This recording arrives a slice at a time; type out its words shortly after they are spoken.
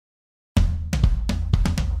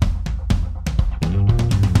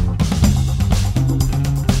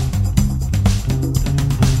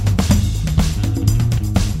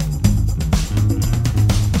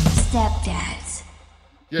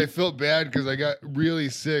I felt bad because I got really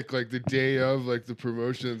sick like the day of like the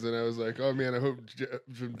promotions, and I was like, oh man, I hope Jeff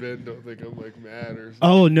and Ben don't think I'm like mad or something.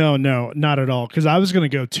 Oh no, not at all. Because I was gonna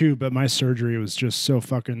go too, but my surgery was just so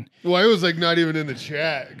fucking. Well, I was like not even in the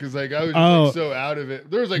chat because like I was just, like, so out of it.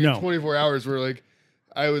 There was like 24 hours where like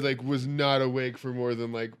I was not awake for more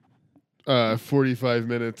than like 45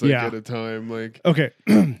 minutes at a time. Like okay.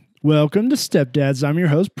 Welcome to Stepdads. I'm your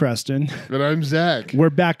host, Preston. And I'm Zach.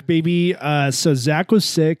 We're back, baby. So Zach was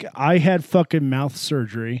sick. I had fucking mouth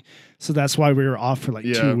surgery. So that's why we were off for like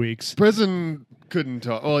 2 weeks. Preston couldn't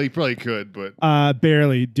talk. Well, he probably could, but...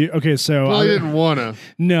 barely. Okay, so... Probably didn't want to.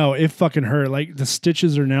 No, it fucking hurt. Like, the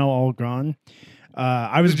stitches are now all gone.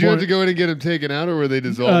 Did you have to go in and get them taken out, or were they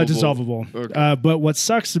dissolvable? Dissolvable. Okay. But what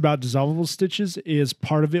sucks about dissolvable stitches is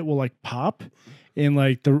part of it will like pop, and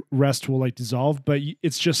like the rest will like dissolve, but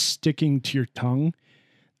it's just sticking to your tongue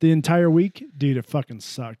the entire week. Dude, it fucking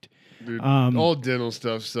sucked. Dude, all dental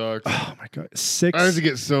stuff sucks. Oh my god, I have to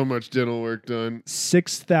get so much dental work done.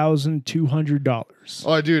 $6,200.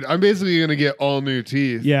 Oh, dude, I'm basically gonna get all new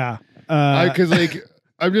teeth. Yeah, because like.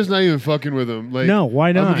 I'm just not even fucking with them. Like, no,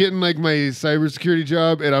 why not? I'm getting like my cybersecurity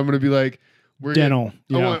job, and I'm gonna be like, dental.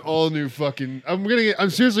 I want all new fucking. I'm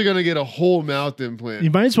seriously gonna get a whole mouth implant.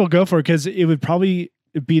 You might as well go for it because it would probably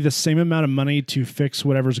be the same amount of money to fix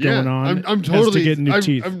whatever's going on. I'm totally getting new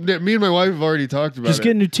teeth. Me and my wife have already talked about just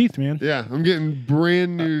getting new teeth, man. Yeah, I'm getting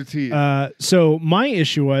brand new teeth. So my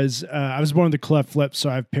issue was I was born with a cleft lip,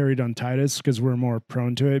 so I have periodontitis because we're more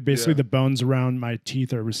prone to it. Basically, the bones around my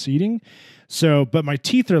teeth are receding. So, but my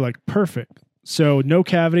teeth are like perfect. So no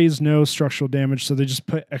cavities, no structural damage. So they just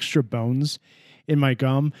put extra bones in my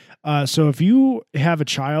gum. So if you have a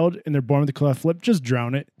child and they're born with a cleft lip, just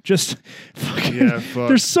drown it. Just fucking, fuck.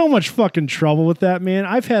 There's so much fucking trouble with that, man.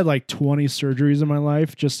 I've had like 20 surgeries in my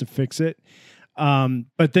life just to fix it.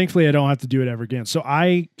 But thankfully I don't have to do it ever again. So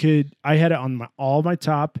I had it on all my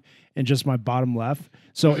top and just my bottom left.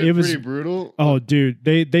 So it was pretty brutal. Oh dude,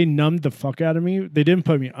 they numbed the fuck out of me. They didn't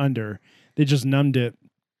put me under. They just numbed it.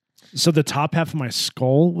 So the top half of my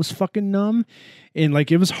skull was fucking numb. And like,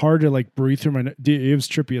 it was hard to like breathe through my, dude, it was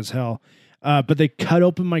trippy as hell. But they cut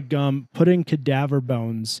open my gum, put in cadaver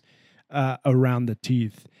bones around the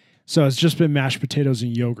teeth. So it's just been mashed potatoes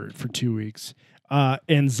and yogurt for 2 weeks.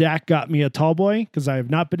 And Zach got me a tall boy because I have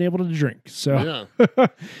not been able to drink. So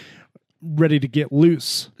ready to get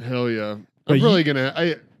loose. Hell yeah. But I'm probably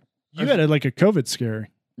You had like a COVID scare.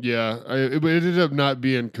 Yeah, it ended up not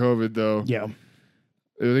being COVID though. Yeah,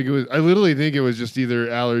 I literally think it was just either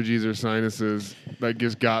allergies or sinuses that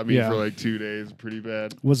just got me for like 2 days. Pretty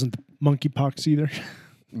bad. Wasn't monkeypox either.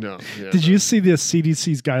 No. Yeah, Did you see the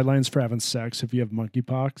CDC's guidelines for having sex if you have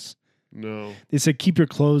monkeypox? No. They said keep your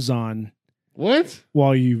clothes on. What?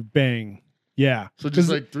 While you bang. Yeah. So just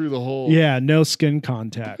like through the hole. Yeah, no skin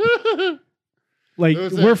contact. Like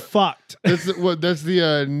we're fucked. That's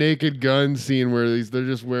the Naked Gun scene where they're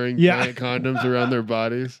just wearing giant condoms around their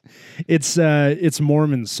bodies. It's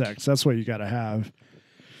Mormon sex. That's what you got to have.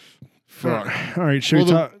 Fuck. All right. Should we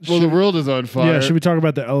talk? The world is on fire. Yeah. Should we talk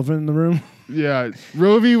about the elephant in the room? Yeah.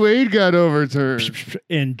 Roe v. Wade got overturned.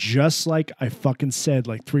 And just like I fucking said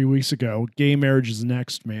like 3 weeks ago, gay marriage is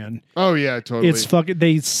next, man. Oh yeah, totally. It's fucking.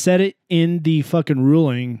 They said it in the fucking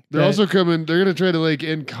ruling. They're also coming. They're gonna try to like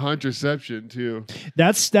end contraception too.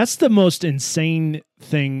 That's the most insane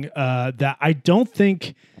thing. That I don't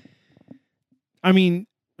think. I mean,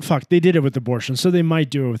 fuck. They did it with abortion, so they might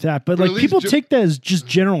do it with that. But like people take that as just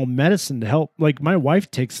general medicine to help. Like my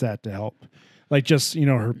wife takes that to help. Like just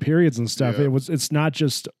her periods and stuff. Yeah. It's not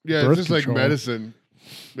just birth it's just control. Like medicine,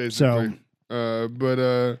 basically. But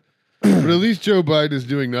at least Joe Biden is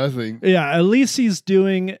doing nothing. Yeah, at least he's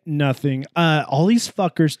doing nothing. All these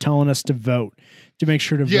fuckers telling us to vote to make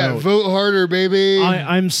sure to vote. Yeah, vote harder, baby.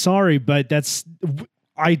 I'm sorry, but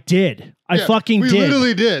I did. I fucking did. We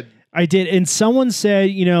literally did. I did. And someone said,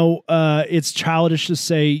 it's childish to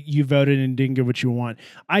say you voted and didn't get what you want.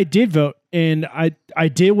 I did vote, and I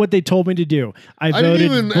did what they told me to do. I voted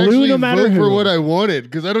didn't even blue no matter vote who. for what I wanted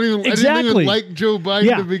because I didn't even like Joe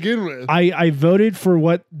Biden to begin with. I voted for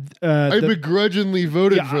what I begrudgingly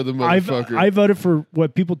voted for the motherfucker. I voted for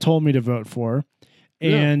what people told me to vote for.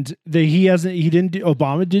 And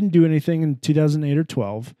Obama didn't do anything in 2008 or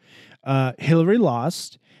 12. Hillary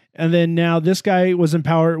lost. And then now this guy was in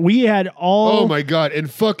power. We had all... Oh, my God.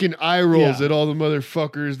 And fucking eye rolls at all the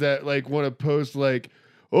motherfuckers that like want to post like,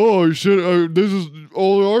 oh, this is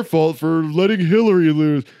all our fault for letting Hillary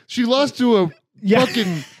lose. She lost to a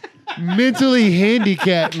fucking mentally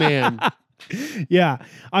handicapped man. Yeah.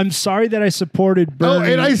 I'm sorry that I supported Bernie.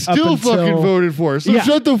 Oh, and I still fucking voted for her. So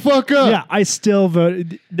shut the fuck up. Yeah, I still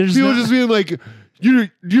voted. People just being like... you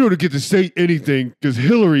don't get to say anything because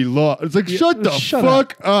Hillary lost. It's like, shut the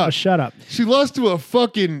fuck up. Shut up. She lost to a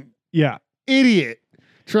fucking idiot.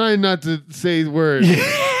 Trying not to say words.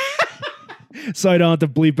 So I don't have to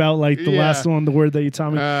bleep out like the last one, the word that you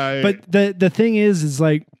taught me. But the thing is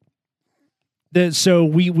like, so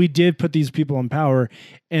we did put these people in power,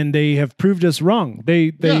 and they have proved us wrong.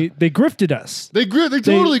 They grifted us. They're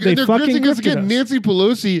grifting us again. Nancy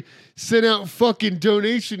Pelosi sent out fucking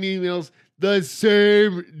donation emails the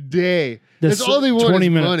same day. That's all they want is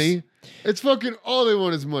money. It's fucking all they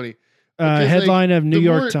want is money. Headline of New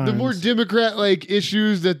York Times. The more Democrat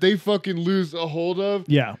issues that they fucking lose a hold of,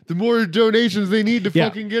 the more donations they need to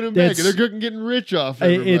fucking get them back. And they're getting rich off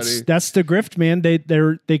everybody. That's the grift, man.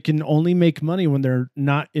 They can only make money when they're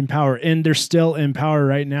not in power, and they're still in power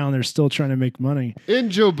right now, and they're still trying to make money.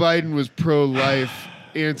 And Joe Biden was pro-life,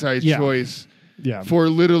 anti-choice, for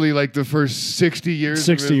literally like the first 60 years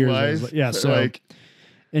of his life. Yeah, so like.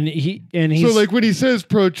 And he's so like when he says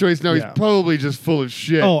pro-choice now, he's probably just full of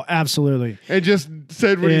shit. Oh, absolutely. And just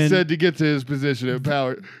said what he said to get to his position of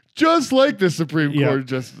power, just like the Supreme Court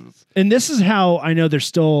justice. And this is how I know they're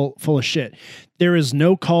still full of shit. There is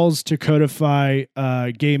no calls to codify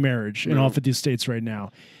gay marriage in all 50 states right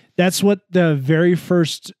now. That's what the very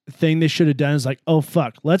first thing they should have done is like, oh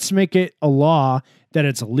fuck, let's make it a law that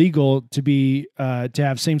it's illegal to be to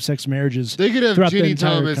have same-sex marriages. They could have Ginny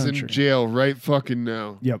Thomas in jail right fucking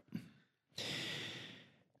now. Yep.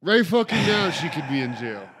 Right fucking now she could be in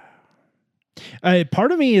jail.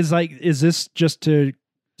 Part of me is like, is this just to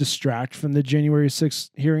distract from the January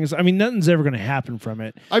 6th hearings? I mean, nothing's ever going to happen from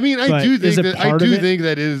it. I mean, I do think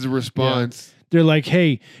that is a response. Yeah. They're like,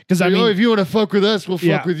 hey, because I mean, if you want to fuck with us, we'll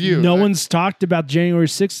fuck with you. No one's talked about January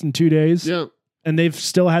 6th in 2 days. Yeah. And they've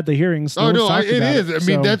still had the hearings. It is. I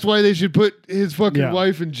mean, that's why they should put his fucking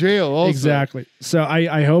wife in jail also. Exactly. So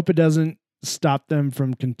I hope it doesn't stop them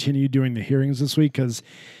from continue doing the hearings this week, because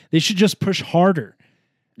they should just push harder.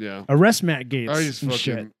 Yeah. Arrest Matt Gaetz and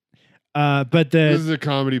shit. But this is a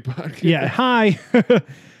comedy podcast. Yeah. Hi.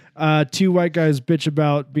 2 white guys bitch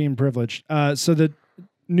about being privileged. So the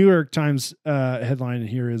New York Times headline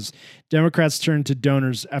here is Democrats turn to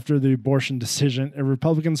donors after the abortion decision, and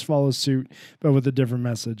Republicans follow suit, but with a different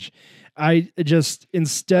message. I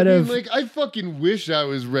fucking wish I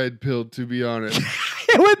was red pilled, to be honest.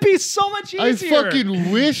 It would be so much easier. I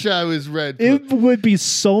fucking wish I was red pilled. It would be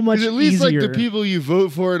so much easier. At least like the people you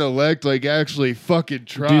vote for and elect like actually fucking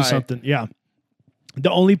try. Do something. Yeah.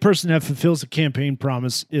 The only person that fulfills a campaign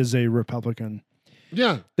promise is a Republican.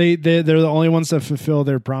 Yeah. They're the only ones that fulfill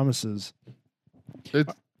their promises.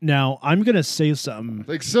 Now, I'm going to say something.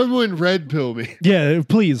 Like, someone red pill me. Yeah,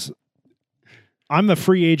 please. I'm a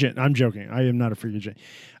free agent. I'm joking. I am not a free agent.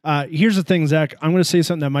 Here's the thing, Zach. I'm going to say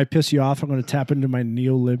something that might piss you off. I'm going to tap into my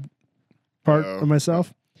neo-lib part of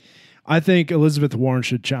myself. I think Elizabeth Warren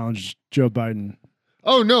should challenge Joe Biden.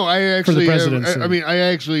 Oh, no. I actually, for the presidency. I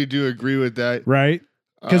actually do agree with that. Right?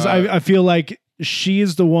 Because I feel like she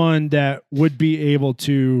is the one that would be able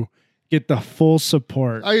to get the full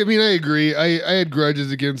support. I mean, I agree. I had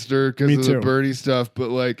grudges against her because of the Bernie stuff, but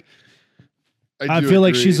like, I feel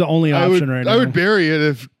like she's the only option right now. I would bury it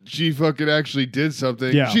if she fucking actually did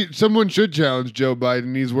something. Yeah. Someone should challenge Joe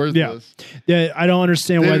Biden. He's worthless. Yeah, I don't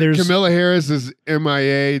understand why there's Kamala Harris is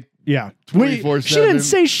MIA. Yeah. 24/7. She didn't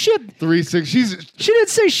say shit. 3-6. She didn't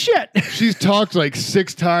say shit. She's talked like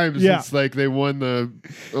 6 times since like they won the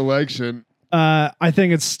election. I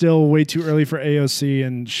think it's still way too early for AOC,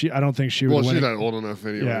 and I don't think she would win. Well, she's not old enough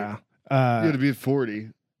anyway. Yeah. You had to be 40.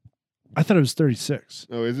 I thought it was 36.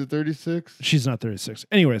 Oh, is it 36? She's not 36.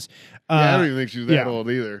 Anyways. I don't even think she's that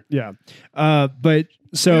old either. Yeah. But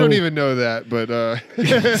so. You don't even know that, but.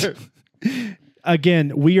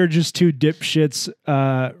 Again, we are just 2 dipshits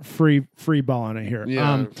free balling it here.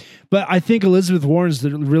 Yeah. But I think Elizabeth Warren's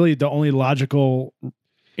really the only logical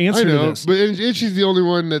answer to this. But and she's the only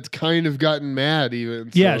one that's kind of gotten mad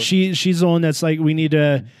even. So. Yeah, she's the one that's like, we need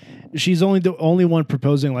to, she's the only one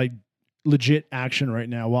proposing like legit action right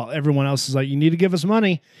now, while everyone else is like, you need to give us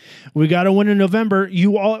money. We got to win in November.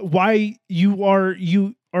 You are in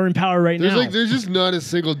power right now. There's just not a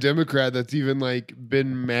single Democrat that's even like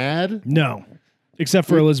been mad. No. Except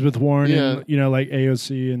for Elizabeth Warren and, like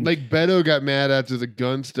AOC. And like Beto got mad after the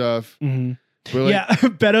gun stuff. Mm-hmm. Like,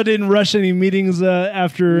 Beto didn't rush any meetings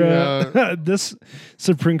after this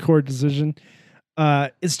Supreme Court decision.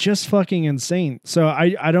 It's just fucking insane. So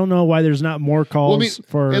I don't know why there's not more calls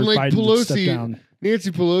for Biden to step down.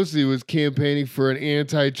 Nancy Pelosi was campaigning for an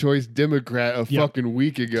anti-choice Democrat a fucking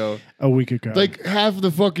week ago. A week ago. Like half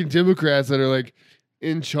the fucking Democrats that are like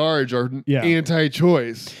in charge are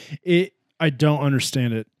anti-choice. I don't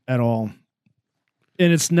understand it at all.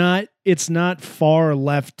 And it's not far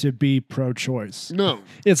left to be pro-choice. No,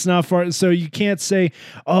 it's not far. So you can't say,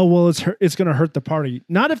 "Oh, well, it's going to hurt the party."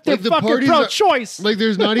 Not if they're like fucking pro-choice. Like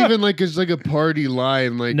there's not even like it's like a party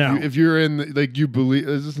line. Like no. if you're in like you believe,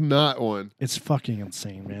 it's just not one. It's fucking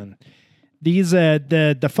insane, man. These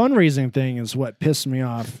the fundraising thing is what pissed me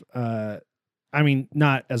off. I mean,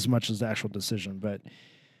 not as much as the actual decision, but.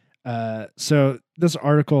 So this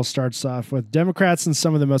article starts off with Democrats in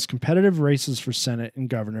some of the most competitive races for Senate and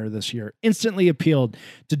governor this year instantly appealed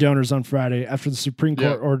to donors on Friday after the Supreme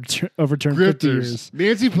Court overturned 50 years.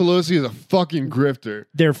 Nancy Pelosi is a fucking grifter.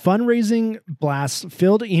 Their fundraising blasts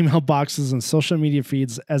filled email boxes and social media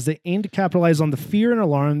feeds as they aim to capitalize on the fear and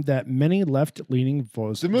alarm that many left-leaning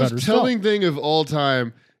voters. The most telling thing of all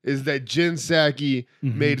time is that Jen Psaki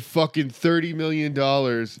made fucking $30 million.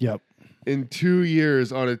 Yep. In 2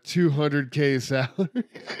 years on a $200K salary.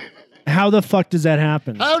 How the fuck does that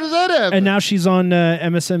happen? How does that happen? And now she's on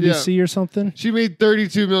MSNBC or something? She made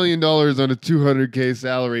 $32 million on a $200K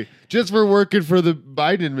salary just for working for the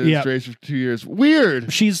Biden administration for 2 years.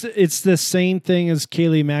 Weird. It's the same thing as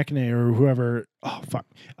Kayleigh McEnany or whoever. Oh, fuck.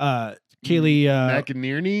 Kayleigh.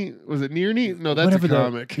 McInerney? Was it Nearney? No, that's a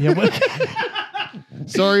comic.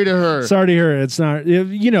 Sorry to her. Sorry to her. It's not,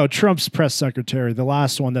 you know, Trump's press secretary, the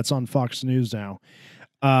last one that's on Fox News now.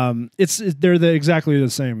 They're exactly the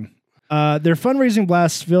same. Their fundraising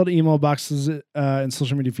blasts filled email boxes and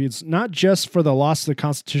social media feeds, not just for the loss of the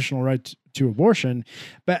constitutional right to abortion,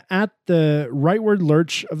 but at the rightward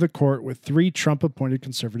lurch of the court with 3 Trump-appointed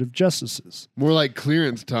conservative justices. More like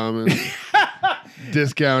Clarence Thomas.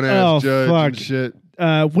 Discount ass judge and shit.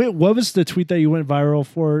 What was the tweet that you went viral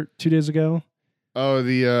for 2 days ago? Oh,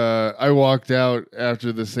 I walked out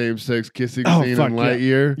after the same-sex kissing scene in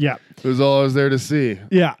Lightyear. Yeah. It was all I was there to see.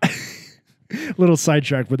 Yeah. Little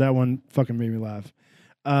sidetrack, but that one fucking made me laugh.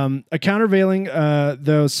 A countervailing,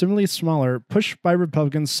 though similarly smaller, push by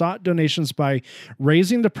Republicans sought donations by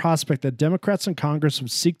raising the prospect that Democrats in Congress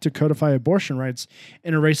would seek to codify abortion rights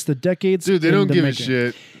and erase the decades. Dude, they don't give a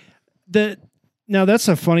shit. Now, that's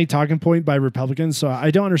a funny talking point by Republicans, so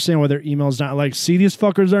I don't understand why their email's not like, see, these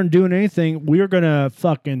fuckers aren't doing anything. We're going to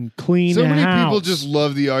fucking clean So many house. people just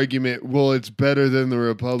love the argument, well, it's better than the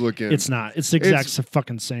Republicans. It's not. It's the exact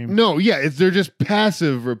fucking same. No, yeah, they're just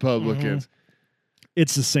passive Republicans.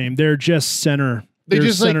 It's the same. They're just center. They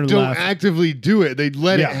just like don't left. Actively do it. They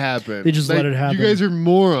let it happen. They just let it happen. You guys are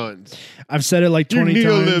morons. I've said it like 20 times.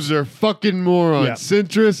 Neo-libs are fucking morons. Yeah.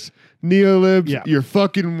 Centrists, neo-libs, you're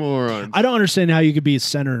fucking morons. I don't understand how you could be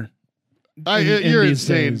center. You're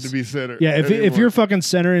insane to be center. Yeah, if you're fucking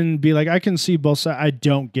center and be like, I can see both sides, I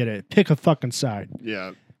don't get it. Pick a fucking side.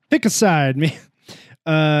 Yeah. Pick a side,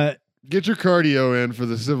 man. Get your cardio in for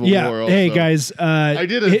the Civil War. Also. Hey guys, hit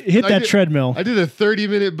that treadmill. I did a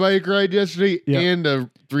 30-minute bike ride yesterday and a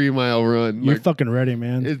 3-mile run. You're fucking ready,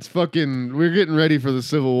 man. It's fucking. We're getting ready for the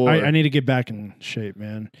Civil War. I need to get back in shape,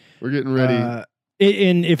 man. We're getting ready.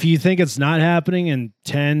 And if you think it's not happening in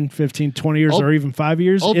 10, 15, 20 years or even 5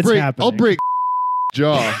 years, it's happening. I'll break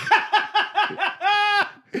jaw.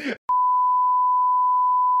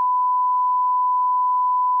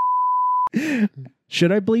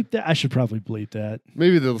 Should I bleep that? I should probably bleep that.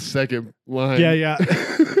 Maybe the second line. Yeah.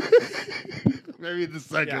 Maybe the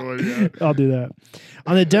second one. Yeah. I'll do that.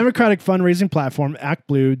 On the Democratic fundraising platform, Act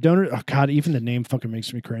Blue, donor. Oh God, even the name fucking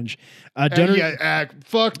makes me cringe. Act.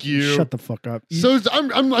 Fuck you. Shut the fuck up. So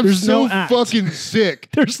I'm so fucking sick.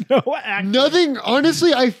 There's no act. Nothing.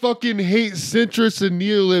 Honestly, I fucking hate centrists and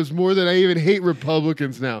neo-libs more than I even hate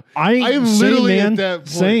Republicans now. I am literally at that point.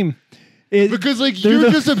 Same. Because like you're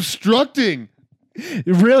just obstructing.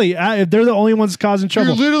 Really, they're the only ones causing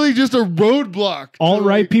trouble. You're literally just a roadblock.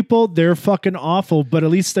 Alt-right people, they're fucking awful, but at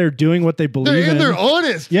least they're doing what they believe in. And they're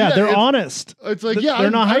honest. Yeah, they're honest. It's like,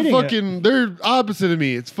 they're not hiding it. They're opposite of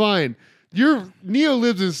me. It's fine. You're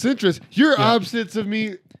neo-libs and centrists. You're opposites of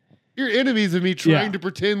me. You're enemies of me trying to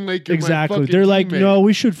pretend like you're my fucking They're like, teammate. no,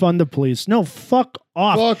 we should fund the police. No, fuck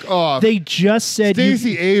off. Fuck off. They just said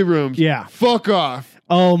Stacey Abrams. Yeah. Fuck off.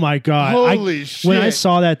 Oh my God. Holy shit. When I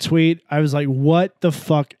saw that tweet, I was like, what the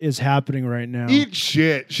fuck is happening right now? Eat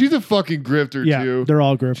shit. She's a fucking grifter too. They're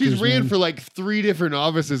all grifters. She's ran for like 3 different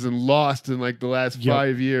offices and lost in like the last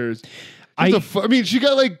 5 years. I mean, she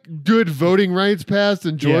got like good voting rights passed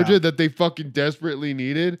in Georgia that they fucking desperately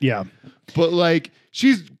needed. Yeah. But like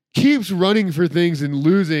keeps running for things and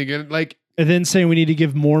losing, and like And then saying we need to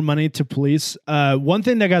give more money to police. One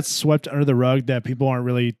thing that got swept under the rug that people aren't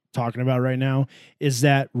really talking about right now is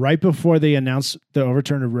that right before they announced the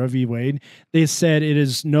overturn of Roe v. Wade, they said it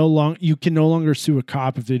is you can no longer sue a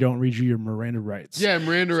cop if they don't read you your Miranda rights. Yeah,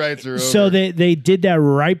 Miranda rights are over. So they did that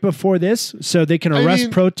right before this, so they can arrest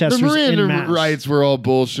protesters. The Miranda en masse. rights were all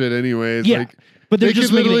bullshit, anyways. Yeah. Like, But they're they just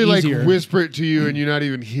could literally making it easier. whisper it to you and you not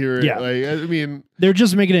even hear it. Yeah. Like, I mean, they're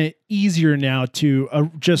just making it easier now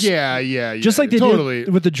to just just like they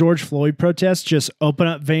did with the George Floyd protests. Just open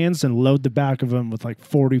up vans and load the back of them with like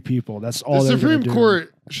 40 people. That's all. The Supreme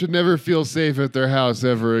Court should never feel safe at their house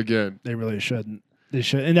ever again. They really shouldn't. They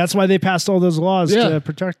should, and that's why they passed all those laws to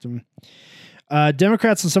protect them.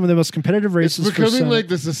 Democrats in some of the most competitive races. It's becoming like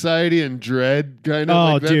the society in Dread, kind of.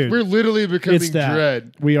 Oh, like dude. We're literally becoming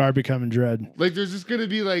Dread. We are becoming Dread. Like, there's just going to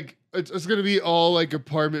be like, it's going to be all like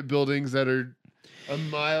apartment buildings that are a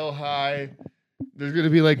mile high. There's going to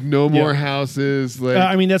be like no more houses. Like,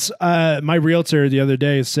 I mean, that's my realtor the other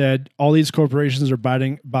day said all these corporations are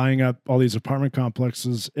buying up all these apartment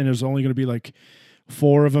complexes, and there's only going to be like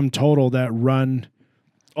 4 of them total that run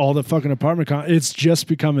all the fucking apartment it's just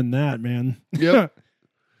becoming that, man. Yep.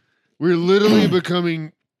 We're literally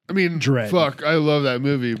becoming, I mean, Dread. Fuck, I love that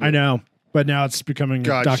movie. I know, but now it's becoming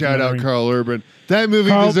God, shout out Carl Urban. That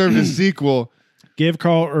movie deserved a sequel. Give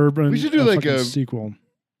Carl Urban we should do like a sequel.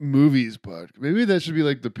 Movies pod. Maybe that should be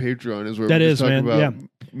like the Patreon is where that we is, just talk man.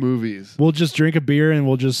 about movies. We'll just drink a beer and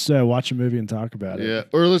we'll just watch a movie and talk about it. Yeah.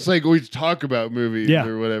 Or let's like we talk about movies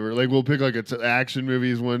or whatever. Like we'll pick like action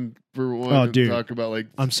movies one for one and talk about like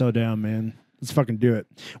I'm so down, man. Let's fucking do it.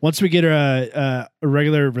 Once we get a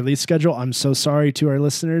regular release schedule, I'm so sorry to our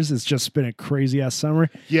listeners. It's just been a crazy ass summer.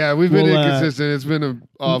 Yeah, we've been inconsistent. It's been an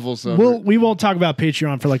awful summer. We won't talk about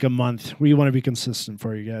Patreon for like a month. We want to be consistent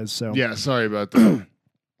for you guys. So yeah, sorry about that.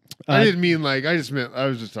 I didn't mean like I just meant I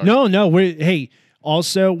was just talking. No. Hey,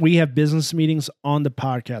 also we have business meetings on the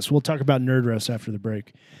podcast. We'll talk about Nerd Roast after the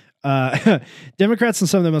break. Democrats in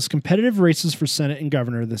some of the most competitive races for Senate and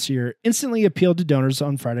governor this year instantly appealed to donors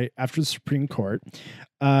on Friday after the Supreme Court.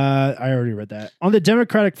 I already read that. On the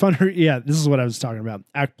Democratic funder, this is what I was talking about.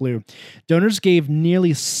 Act Blue. Donors gave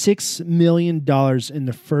nearly $6 million in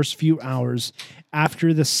the first few hours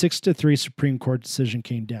after the 6-3 Supreme Court decision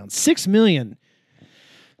came down. $6 million.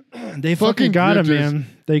 They fucking got him, man.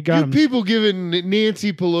 They got him. People giving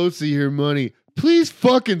Nancy Pelosi her money. Please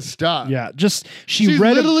fucking stop. Yeah, just she's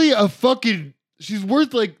literally she's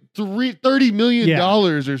worth like $30 million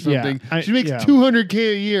or something. Yeah, she makes $200K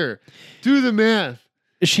a year. Do the math.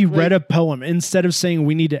 She read a poem instead of saying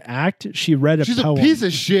we need to act. She read a poem. She's a piece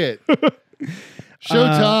of shit. Show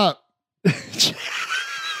top.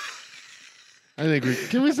 I think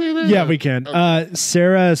can we say that? Yeah, we can. Okay.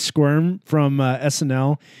 Sarah Squirm from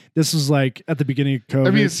SNL. This was like at the beginning of COVID. I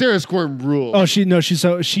mean, Sarah Squirm rules. Oh, she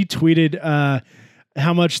tweeted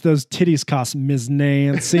how much those titties cost, Ms.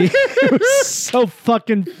 Nancy. It was so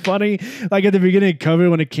fucking funny. Like at the beginning of COVID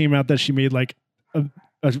when it came out that she made like a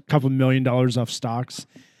couple $1 million off stocks.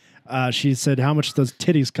 She said how much those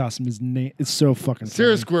titties cost Ms. Nancy. It's so fucking funny.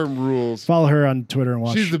 Sarah Squirm rules. Follow her on Twitter and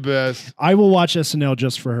watch. She's the best. I will watch SNL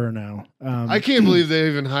just for her now. I can't believe they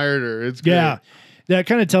even hired her. It's good. Yeah. That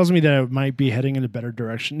kind of tells me that it might be heading in a better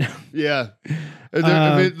direction now. Yeah.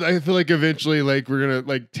 I feel like eventually like we're going to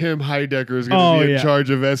like Tim Heidecker is going to be in charge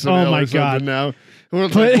of SNL or something now. And we're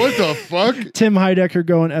like, what the fuck? Tim Heidecker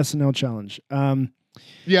going SNL challenge.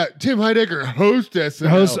 Yeah, Tim Heidecker host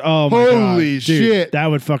SNL. Oh my Holy God. shit. Dude, that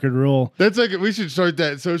would fucking rule. That's like, we should start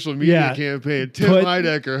that social media campaign. Tim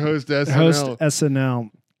Heidecker host SNL. Host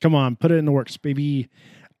SNL. Come on, put it in the works, baby.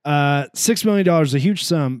 $6 million, a huge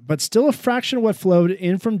sum, but still a fraction of what flowed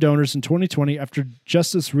in from donors in 2020 after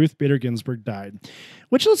Justice Ruth Bader Ginsburg died.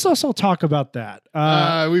 Which let's also talk about that.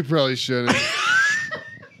 We probably shouldn't.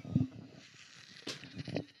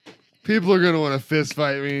 People are going to want to fist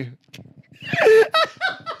fight me.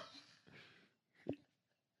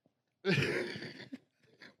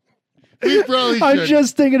 We probably should. I'm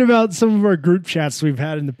just thinking about some of our group chats we've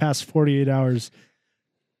had in the past 48 hours.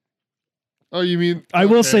 Oh, you mean? I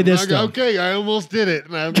will say this, though. Okay, I almost did it.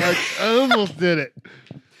 And I'm like, I almost did it.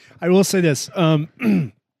 I will say this.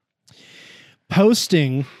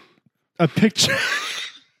 Posting a picture.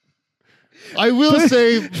 I will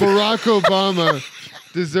say Barack Obama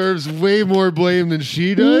deserves way more blame than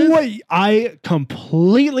she does. Wait, I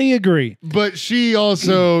completely agree. But she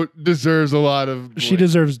also deserves a lot of blame. She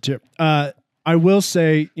deserves it too. I will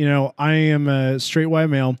say, I am a straight white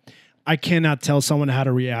male. I cannot tell someone how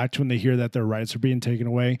to react when they hear that their rights are being taken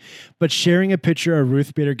away. But sharing a picture of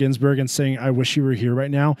Ruth Bader Ginsburg and saying, I wish you were here right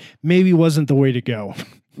now, maybe wasn't the way to go.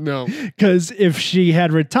 No. Because if she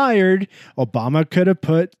had retired, Obama could have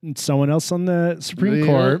put someone else on the Supreme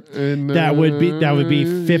Court. And, that would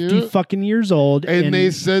be 50 fucking years old. And they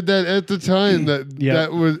said that at the time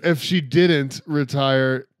that was if she didn't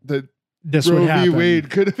retire, that this Roe would v. happen. Wade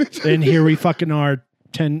could have been. And here we fucking are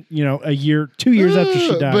 2 years after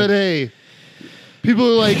she died. But hey, people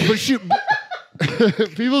are like, but she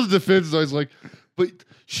people's defense is always like, but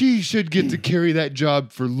she should get to carry that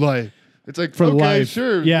job for life. It's like, for okay, life.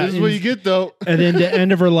 sure. Yeah, This is what you get, though. And then the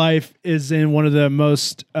end of her life is in one of the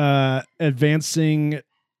most advancing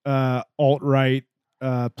alt-right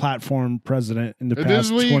platform president in the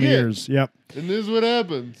past 20 years. Yep. And this is what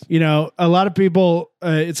happens. You know, a lot of people,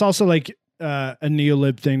 it's also like a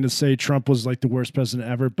neo-lib thing to say Trump was like the worst president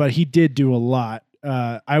ever, but he did do a lot.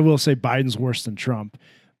 I will say Biden's worse than Trump.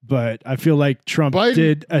 But I feel like Trump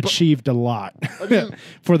did achieved a lot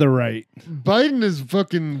for the right. Biden is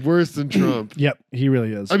fucking worse than Trump. Yep, he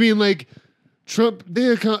really is. I mean, like, Trump,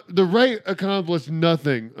 the right accomplished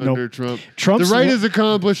nothing under Trump. The right has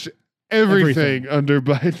accomplished everything under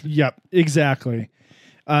Biden. Yep, exactly.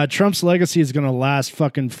 Trump's legacy is going to last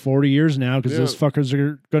fucking 40 years now because those fuckers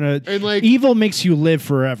are going to... Like, evil makes you live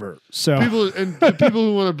forever. So the people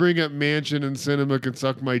who want to bring up Manchin and cinema can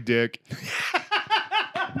suck my dick.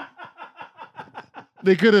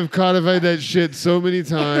 They could have codified that shit so many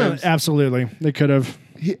times. Absolutely. They could have.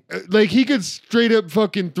 He could straight up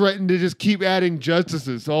fucking threaten to just keep adding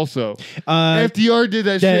justices also. FDR did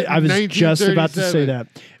that shit in 1937. I was just about to say that.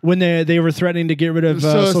 When they were threatening to get rid of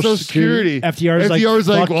Social Security. FDR was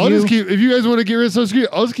like, well, I'll just keep, if you guys want to get rid of Social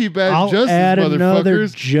Security, I'll just keep adding justice, motherfuckers. Another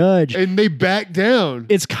judge. And they back down.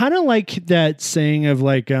 It's kind of like that saying of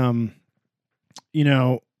like, in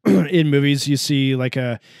movies you see like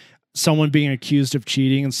someone being accused of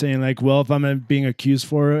cheating and saying like, well, if I'm being accused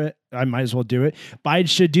for it, I might as well do it. Biden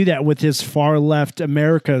should do that with his far left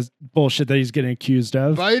America bullshit that he's getting accused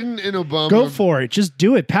of. Biden and Obama. Go for it. Just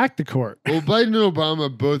do it. Pack the court. Well, Biden and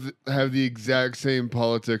Obama both have the exact same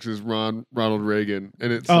politics as Ronald Reagan.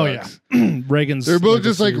 And it sucks. Oh, yeah. Reagan's. They're both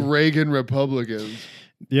just like Reagan Republicans.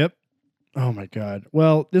 Yep. Oh, my God.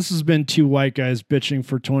 Well, this has been two white guys bitching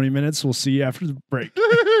for 20 minutes. We'll see you after the break.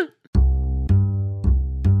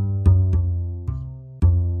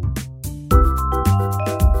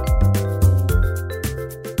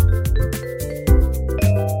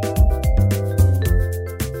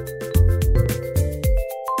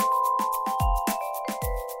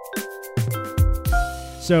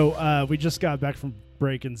 So we just got back from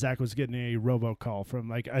break, and Zach was getting a robocall from,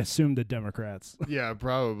 like, I assume the Democrats. Yeah,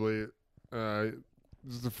 probably. This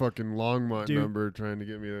is the fucking Longmont number trying to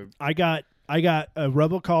get me to. I got a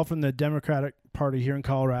robocall from the Democratic Party here in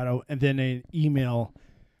Colorado, and then an email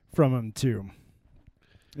from them too.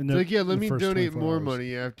 Like, yeah, let me donate more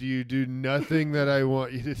money after you do nothing that I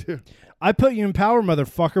want you to do. I put you in power,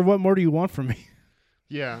 motherfucker. What more do you want from me?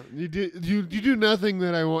 Yeah, you do nothing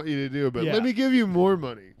that I want you to do, but let me give you more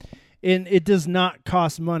money. And it does not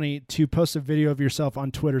cost money to post a video of yourself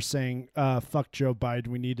on Twitter saying, fuck Joe Biden,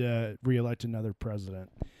 we need to reelect another president.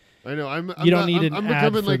 I know. I'm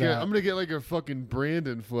becoming like I'm going to get like a fucking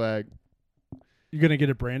Brandon flag. You're going to get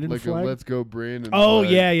a Brandon flag? Like a Let's Go Brandon flag.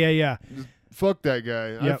 Yeah. Just fuck that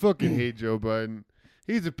guy. Yep. I fucking hate Joe Biden.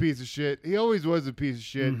 He's a piece of shit. He always was a piece of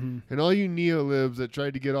shit. Mm-hmm. And all you neo-libs that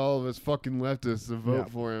tried to get all of us fucking leftists to vote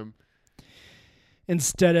for him.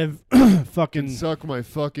 Instead of fucking... suck my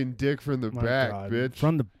fucking dick from the back, bitch.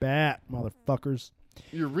 From the bat, motherfuckers.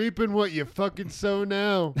 You're reaping what you fucking sow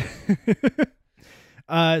now.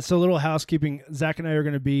 So a little housekeeping. Zach and I are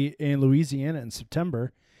going to be in Louisiana in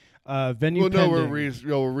September. Venue pending. We're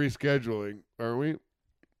rescheduling, aren't we?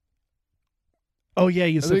 Oh, yeah,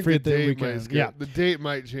 you said for the weekend. The date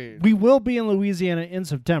might change. We will be in Louisiana in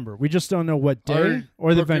September. We just don't know what day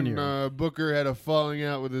or the venue. Booker had a falling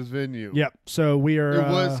out with his venue. Yep. So we are...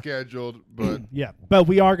 It was scheduled, but... yeah, but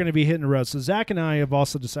we are going to be hitting the road. So Zach and I have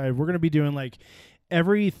also decided we're going to be doing like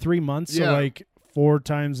every 3 months, so like 4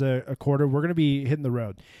 times a quarter, we're going to be hitting the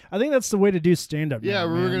road. I think that's the way to do stand-up. Yeah,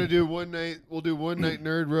 we're going to do one night. We'll do one night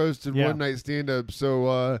nerd roast and one night stand-up.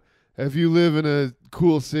 So if you live in a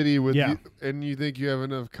cool city with and you think you have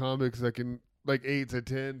enough comics that can, like 8 to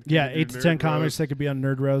 10. Yeah, 8 to 10 comics that could be on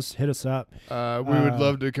Nerd Roast, hit us up. We would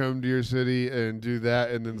love to come to your city and do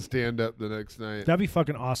that and then stand up the next night. That'd be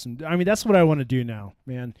fucking awesome. I mean, that's what I want to do now,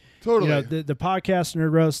 man. Totally. You know, the podcast,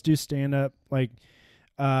 Nerd Roast, do stand up. Like,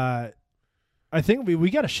 I think we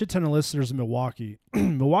got a shit ton of listeners in Milwaukee.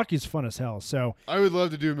 Milwaukee's fun as hell. So I would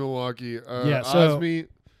love to do Milwaukee. Osme.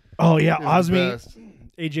 Oh yeah, Osme.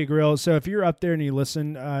 AJ Grill. So if you're up there and you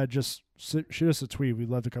listen, just shoot us a tweet. We'd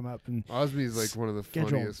love to come up and. Osby's like one of the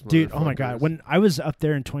funniest dude. Oh my god! When I was up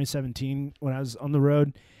there in 2017, when I was on the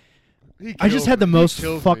road, I just had the most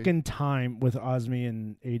fucking time with Osby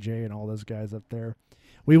and AJ and all those guys up there.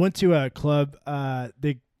 We went to a club.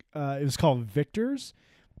 It was called Victor's,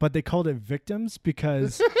 but they called it Victims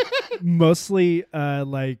because mostly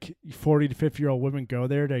like 40 to 50-year-old women go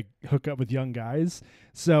there to hook up with young guys.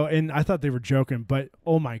 So, and I thought they were joking, but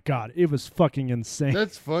oh my god, it was fucking insane.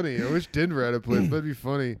 That's funny. I wish Denver had a place. That'd be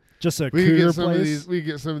funny. Just a cougar place. We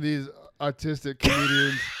get some of these autistic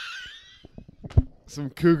comedians some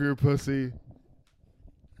cougar pussy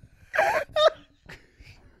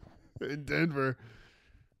in Denver.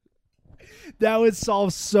 That would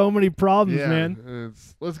solve so many problems, man.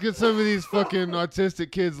 Let's get some of these fucking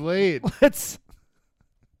autistic kids laid.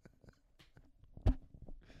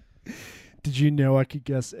 Did you know I could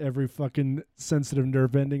guess every fucking sensitive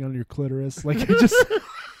nerve ending on your clitoris? Like, I just...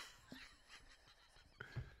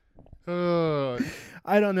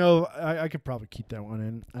 I don't know. I could probably keep that one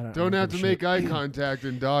in. I don't have to make eye contact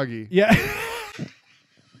in doggy. Yeah.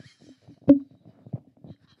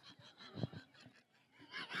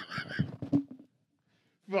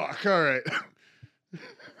 Fuck, all right.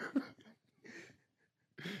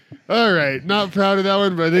 All right. Not proud of that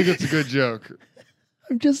one, but I think it's a good joke.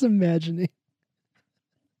 I'm just imagining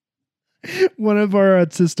one of our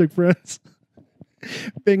autistic friends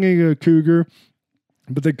banging a cougar,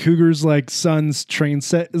 but the cougar's like son's train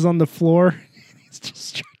set is on the floor. He's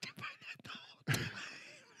distracted by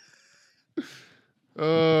that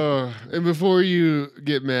dog. And before you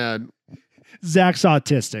get mad, Zach's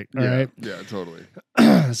autistic, all right? Yeah, totally.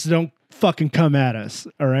 So don't fucking come at us,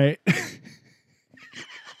 all right?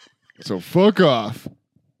 So fuck off.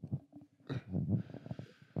 All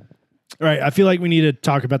right, I feel like we need to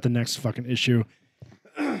talk about the next fucking issue.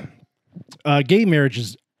 Gay marriage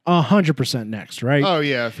is 100% next, right? Oh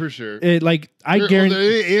yeah, for sure. I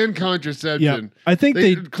guarantee, and contraception. Yeah, I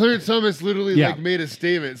think Clarence Thomas literally made a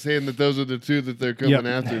statement saying that those are the two that they're coming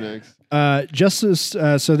after next. Justice.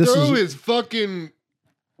 So this throw is his fucking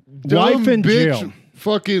wife in bitch, jail.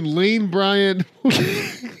 Fucking Lane Bryant.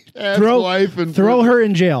 Wife and throw her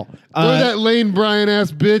in jail. Throw that Lane Bryant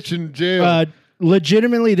ass bitch in jail.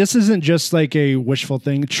 Legitimately, this isn't just like a wishful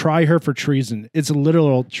thing. Try her for treason. It's a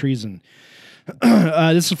literal treason.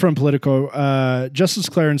 This is from Politico. Justice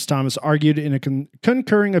Clarence Thomas argued in a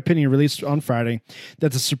concurring opinion released on Friday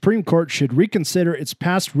that the Supreme Court should reconsider its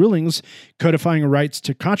past rulings codifying rights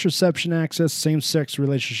to contraception access, same-sex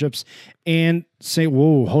relationships, and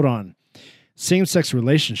same-sex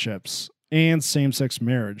relationships and same-sex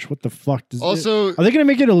marriage. What the fuck does also? Are they going to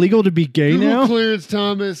make it illegal to be gay Google now? Clarence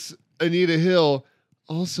Thomas, Anita Hill.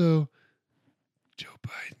 Also, Joe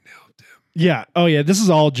Biden helped him. Yeah. Oh, yeah. This is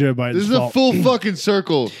all Joe Biden's This is fault. a full fucking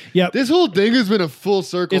circle. Yeah. This whole thing has been a full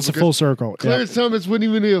circle. It's a full circle. Clarence Thomas wouldn't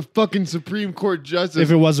even be a fucking Supreme Court justice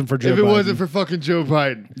if it wasn't for Joe Biden. If it wasn't for fucking Joe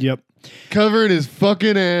Biden. Yep. Covering his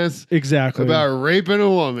fucking ass. Exactly. About raping a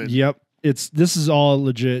woman. Yep. This is all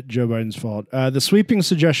legit Joe Biden's fault. The sweeping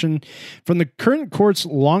suggestion from the current court's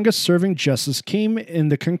longest serving justice came in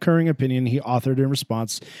the concurring opinion he authored in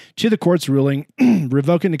response to the court's ruling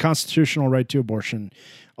revoking the constitutional right to abortion,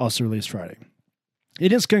 also released Friday.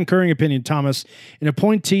 In his concurring opinion, Thomas, an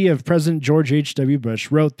appointee of President George H.W.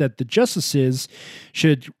 Bush, wrote that the justices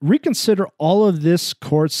should reconsider all of this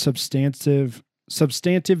court's substantive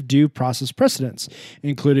due process precedents,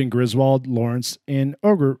 including Griswold, Lawrence, and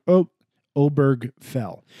Obergefell.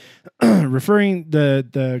 Referring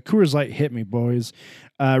the Coors Light hit me, boys.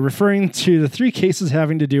 Referring to the three cases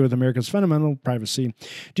having to do with America's fundamental privacy,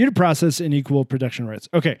 due to process, and equal protection rights.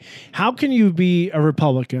 Okay, how can you be a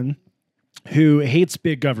Republican who hates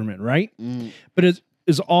big government, right? But it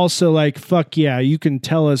is also like, fuck yeah, you can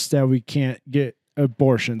tell us that we can't get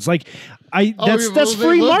abortions. Like, that's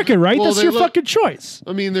free market, right? That's your fucking choice.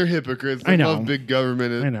 I mean, they're hypocrites. They love big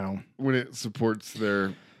government. I know. When it supports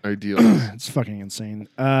their ideals. It's fucking insane.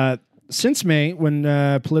 Since May, when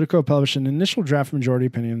Politico published an initial draft majority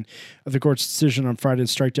opinion of the court's decision on Friday to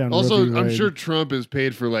strike down. Also, I'm sure Trump has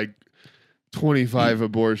paid for like 25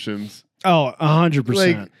 abortions. Oh, 100%.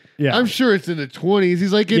 Like, yeah, I'm sure it's in the 20s.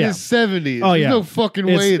 He's like in his 70s. Oh, yeah. There's no fucking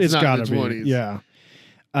way it's not in the 20s. Yeah.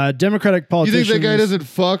 Democratic politicians. You think that guy doesn't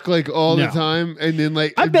fuck like all the time? And then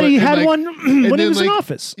like, I bet he had one when he was in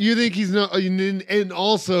office. You think he's not? And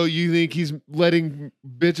also, you think he's letting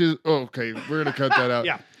bitches? Oh, okay, we're gonna cut that out.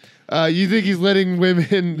 Yeah. You think he's letting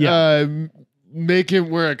women make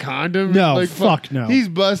him wear a condom? No, like, fuck no. He's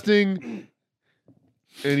busting.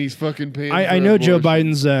 And he's fucking paying. I know Joe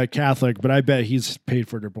Biden's Catholic, but I bet he's paid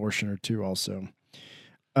for an abortion or two also.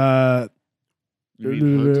 You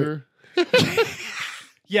mean Hunter?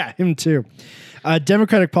 Yeah, him too.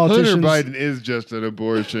 Democratic politicians. Hunter Biden is just an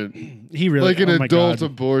abortion. He really like an adult God.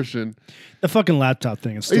 abortion. The fucking laptop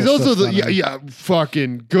thing is. Still He's also so the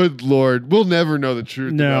fucking good lord. We'll never know the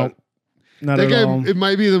truth. No, not that at guy, all. It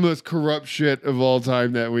might be the most corrupt shit of all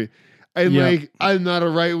time that we. And like, I'm not a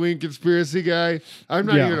right wing conspiracy guy. I'm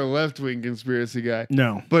not even a left wing conspiracy guy.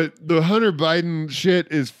 No, but the Hunter Biden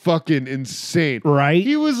shit is fucking insane. Right?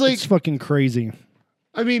 He was like, it's fucking crazy.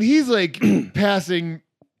 I mean, he's like passing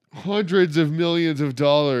hundreds of millions of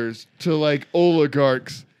dollars to like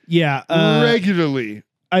oligarchs. Yeah, regularly.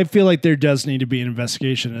 I feel like there does need to be an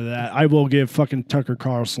investigation of that. I will give fucking Tucker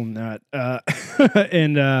Carlson that.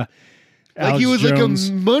 And like Alex he was Jones.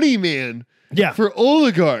 Like a money man. Yeah, for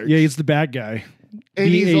oligarchs. Yeah, he's the bad guy. And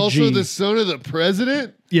he's also the son of the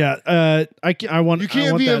president. Yeah, I want. You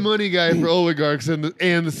can't be a money guy for oligarchs and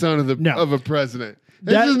the son of a president.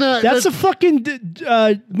 That's a fucking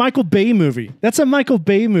Michael Bay movie. That's a Michael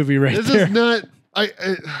Bay movie right there. This is not.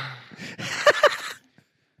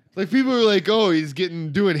 Like people are like, oh, he's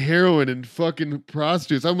doing heroin and fucking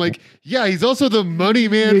prostitutes. I'm like, yeah, he's also the money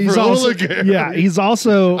man for oligarchs. Yeah, he's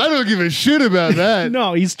also. I don't give a shit about that.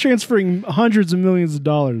 No, he's transferring hundreds of millions of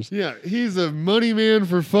dollars. Yeah, he's a money man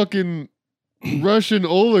for fucking Russian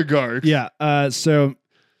oligarchs. Yeah. So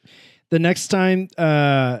the next time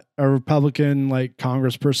a Republican like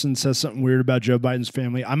congressperson says something weird about Joe Biden's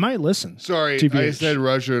family, I might listen. Sorry, TBH. I said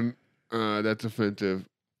Russian. That's offensive.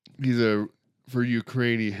 He's for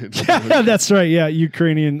Ukrainians. That's right. Yeah,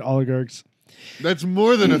 Ukrainian oligarchs. That's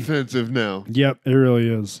more than offensive now. Yep, it really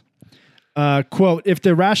is. Quote, if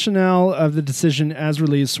the rationale of the decision as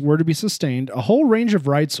released were to be sustained, a whole range of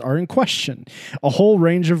rights are in question. A whole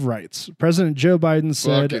range of rights. President Joe Biden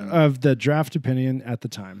said of the draft opinion at the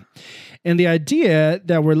time. And the idea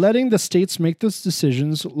that we're letting the states make those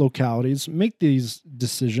decisions, localities make these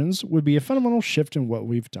decisions, would be a fundamental shift in what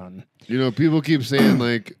we've done. You know, people keep saying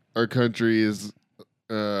like our country is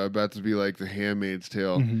about to be like The Handmaid's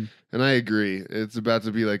Tale. Mm-hmm. And I agree. It's about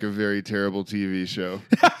to be like a very terrible TV show.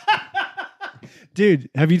 Dude,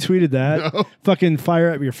 have you tweeted that? No. Fucking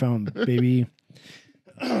fire up your phone, baby.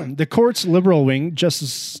 The court's liberal wing,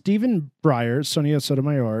 Justice Stephen Breyer, Sonia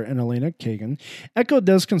Sotomayor, and Elena Kagan, echoed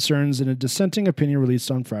those concerns in a dissenting opinion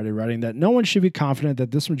released on Friday, writing that no one should be confident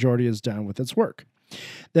that this majority is done with its work.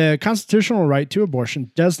 The constitutional right to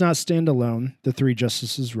abortion does not stand alone, the three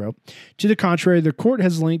justices wrote. To the contrary, the court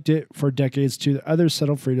has linked it for decades to the other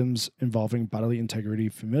settled freedoms involving bodily integrity,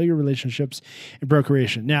 familial relationships, and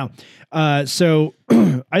procreation. Now, so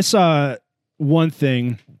I saw one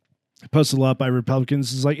thing posted a lot by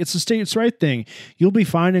Republicans is like, it's a states' right thing. You'll be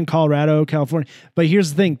fine in Colorado, California. But here's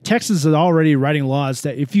the thing. Texas is already writing laws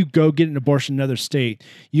that if you go get an abortion in another state,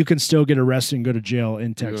 you can still get arrested and go to jail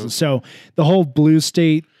in Texas. Yeah. So the whole blue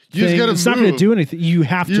state thing, it's not going to do anything. You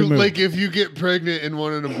have to move. Like if you get pregnant and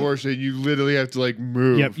want an abortion, you literally have to like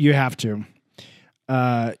move. Yep, you have to.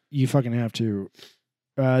 You fucking have to.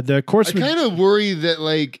 The courts. I kind of worry that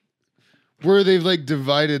like where they've like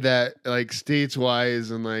divided that like states wise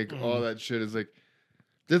and like all that shit is like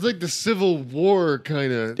there's like the Civil War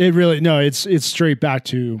kind of. It really it's straight back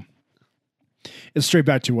to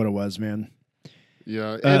what it was, man.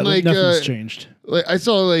 Yeah, and like nothing's changed. Like I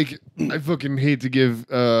saw like I fucking hate to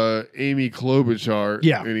give Amy Klobuchar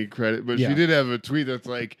any credit, but she did have a tweet that's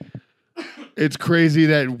like, it's crazy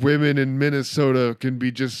that women in Minnesota can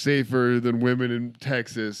be just safer than women in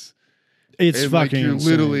Texas. It's and fucking like you're insane.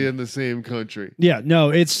 literally in the same country. Yeah, no,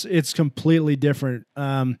 it's completely different.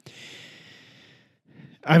 I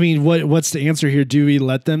mean, what's the answer here? Do we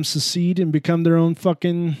let them secede and become their own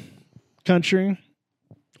fucking country?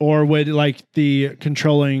 Or would like the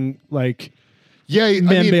controlling men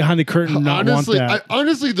behind the curtain not want that?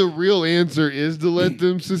 Honestly, the real answer is to let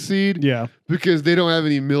them secede. Yeah. Because they don't have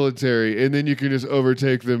any military, and then you can just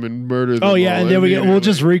overtake them and murder them. Oh yeah, and then we'll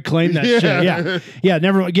just reclaim that shit.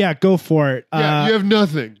 Yeah, go for it. Yeah, you have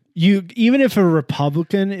nothing. Even if a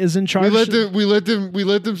Republican is in charge, we let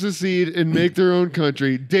them secede and make their own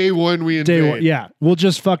country. Day one, we invade. We'll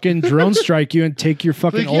just fucking drone strike you and take your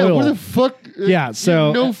fucking oil. Yeah, what the fuck? Yeah,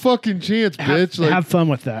 so no fucking chance, bitch. Have fun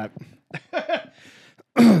with that.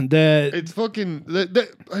 It's fucking.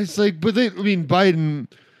 It's like, but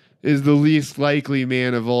Biden is the least likely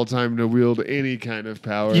man of all time to wield any kind of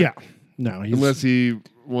power. Yeah, no, unless he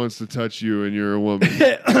wants to touch you and you're a woman.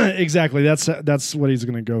 Exactly. That's what he's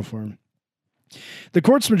going to go for. The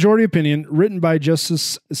court's majority opinion, written by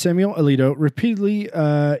Justice Samuel Alito, repeatedly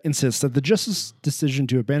insists that the justice's decision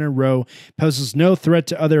to abandon Roe poses no threat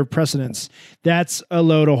to other precedents. That's a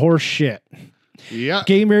load of horse shit. Yeah.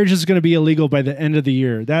 Gay marriage is going to be illegal by the end of the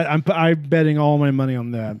year. That I'm betting all my money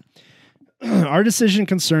on that. Our decision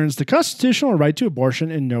concerns the constitutional right to abortion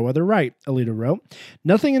and no other right, Alito wrote.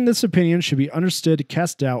 Nothing in this opinion should be understood to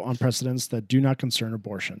cast doubt on precedents that do not concern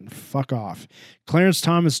abortion. Fuck off. Clarence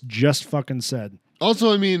Thomas just fucking said.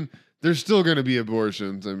 Also, I mean, there's still going to be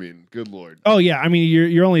abortions. I mean, good Lord. Oh, yeah. I mean,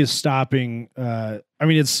 you're only stopping. You're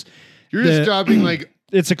just stopping like.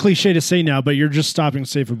 It's a cliche to say now, but you're just stopping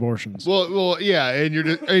safe abortions. Well, yeah,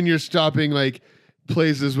 and you're stopping like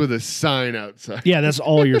places with a sign outside. Yeah, that's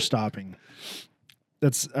all you're stopping.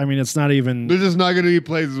 It's not even. There's just not going to be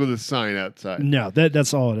places with a sign outside. No,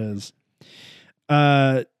 that's all it is.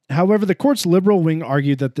 However, the court's liberal wing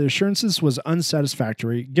argued that the assurances was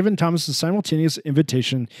unsatisfactory, given Thomas's simultaneous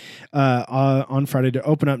invitation on Friday to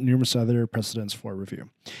open up numerous other precedents for review.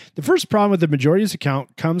 The first problem with the majority's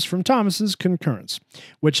account comes from Thomas's concurrence,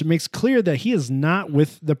 which makes clear that he is not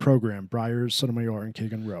with the program, Breyer, Sotomayor, and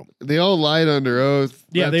Kagan wrote. They all lied under oath.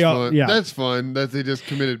 Yeah, That's they all. fun. Yeah, that's fun. That they just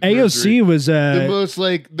committed perjury. AOC was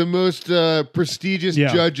the most prestigious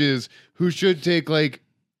judges who should take like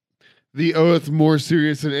the oath more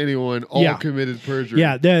serious than anyone, all committed perjury.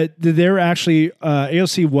 Yeah, they're actually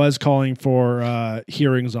AOC was calling for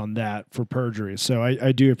hearings on that for perjury. So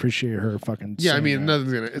I do appreciate her fucking. Yeah, I mean, that.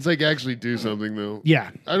 nothing's gonna. It's like actually do something though.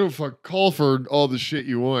 Yeah, I don't call for all the shit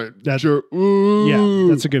you want. That's sure. Ooh, yeah,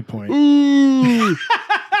 that's a good point. Ooh.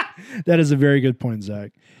 That is a very good point,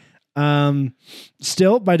 Zach.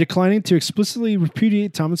 Still, by declining to explicitly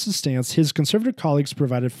repudiate Thomas's stance, his conservative colleagues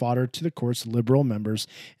provided fodder to the court's liberal members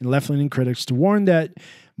and left-leaning critics to warn that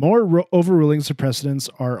more overrulings of precedents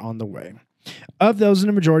are on the way. Of those in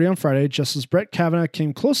the majority on Friday, Justice Brett Kavanaugh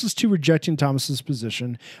came closest to rejecting Thomas's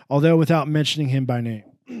position, although without mentioning him by name.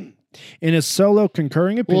 In his solo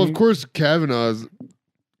concurring opinion... Well, of course, Kavanaugh's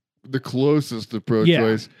the closest to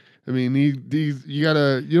pro-choice. Yeah. I mean, you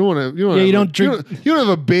don't have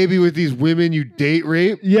a baby with these women you date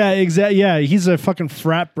rape. Yeah, exactly. Yeah, he's a fucking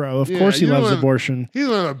frat bro. Of course he loves abortion. He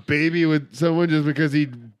doesn't have a baby with someone just because he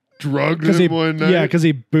drugged him one night. Yeah, because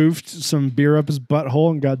he boofed some beer up his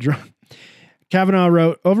butthole and got drunk. Kavanaugh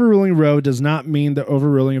wrote, overruling Roe does not mean the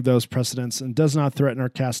overruling of those precedents and does not threaten or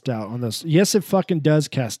cast doubt on this. Yes, it fucking does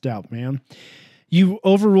cast doubt, man. You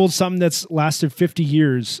overruled something that's lasted 50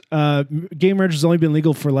 years. Gay marriage has only been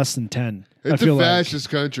legal for less than 10. It's a fascist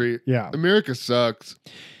country. Yeah. America sucks.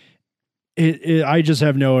 I just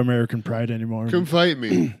have no American pride anymore. Come fight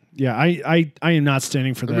me. Yeah, I am not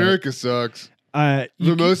standing for that. America sucks.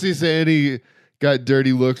 Vimosi said he got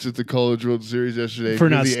dirty looks at the College World Series yesterday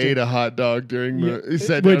because he ate a hot dog during he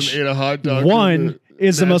sat down and ate a hot dog. One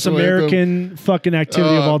is the most American fucking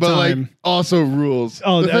activity of all time. Like, also rules.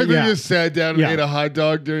 Oh, the fact that you just sat down and ate a hot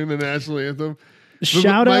dog during the national anthem.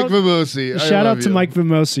 Shout out, Mike Vimosi. Shout out to Mike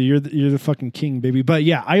Vimosi. You're the fucking king, baby. But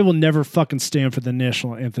yeah, I will never fucking stand for the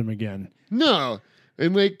national anthem again. No,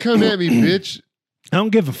 and like, come at me, bitch. I don't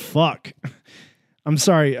give a fuck. I'm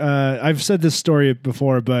sorry. I've said this story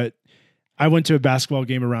before, but I went to a basketball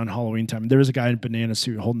game around Halloween time. There was a guy in a banana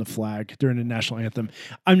suit holding the flag during the national anthem.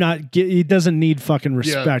 He doesn't need fucking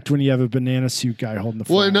respect when you have a banana suit guy holding the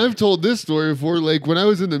flag. Well, and I've told this story before. Like when I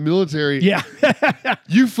was in the military,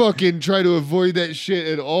 you fucking try to avoid that shit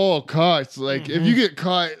at all costs. Like if you get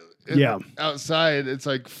caught outside, it's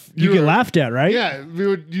like you get laughed at, right? Yeah,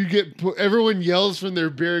 everyone yells from their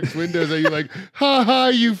barracks windows at you like, ha ha,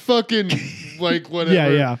 you fucking like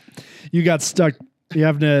whatever. Yeah. You got stuck. You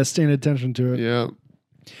have to stand attention to it.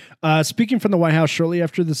 Yeah. Speaking from the White House shortly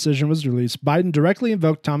after the decision was released, Biden directly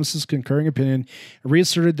invoked Thomas's concurring opinion and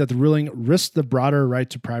reasserted that the ruling risked the broader right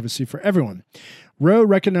to privacy for everyone. Roe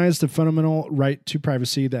recognized the fundamental right to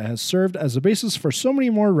privacy that has served as a basis for so many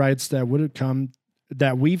more rights that we've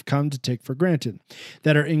come to take for granted,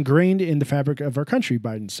 that are ingrained in the fabric of our country,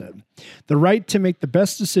 Biden said. The right to make the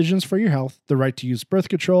best decisions for your health, the right to use birth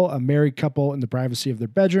control, a married couple in the privacy of their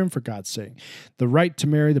bedroom, for God's sake, the right to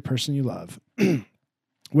marry the person you love.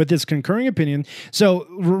 With his concurring opinion, so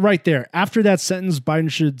right there, after that sentence, Biden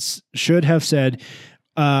should have said,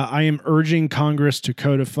 I am urging Congress to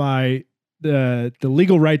codify the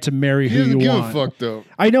legal right to marry who you want. Give a fuck though.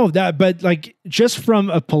 I know that, but like just from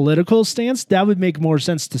a political stance, that would make more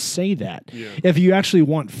sense to say that. Yeah. If you actually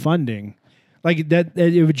want funding, like that,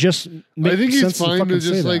 it would just make sense. I think he's fine to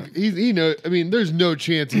just like he knows. I mean, there's no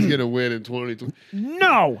chance he's gonna win in 2020.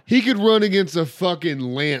 No, he could run against a fucking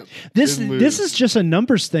lamp. This is just a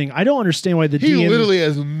numbers thing. I don't understand why he literally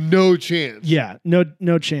has no chance. Yeah,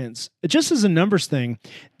 no chance. It just is a numbers thing.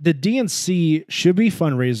 The DNC should be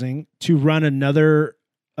fundraising to run another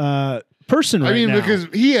person. I mean, now. Because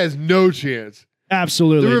he has no chance.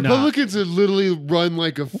 Absolutely, the Republicans would literally run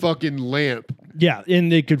like a fucking lamp. Yeah,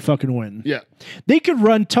 and they could fucking win. Yeah. They could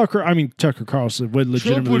run Tucker. I mean, Tucker Carlson would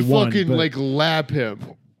legitimately Trump would win. fucking like lap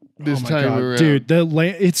him this time around. Dude,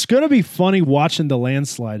 it's going to be funny watching the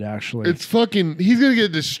landslide, actually. It's fucking, he's going to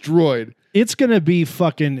get destroyed. It's going to be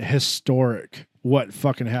fucking historic what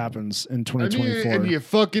fucking happens in 2024. And you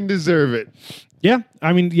fucking deserve it. Yeah.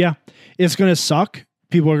 I mean, yeah. It's going to suck.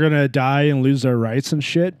 People are going to die and lose their rights and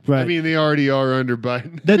shit. But I mean, they already are under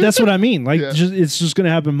Biden. That's what I mean. Like, Yeah. it's just going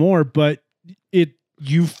to happen more. But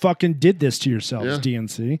you fucking did this to yourselves,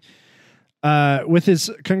 DNC. With his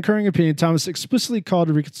concurring opinion, Thomas explicitly called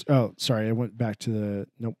to oh, sorry, I went back to the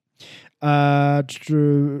nope.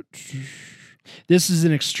 This is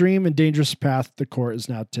an extreme and dangerous path the court is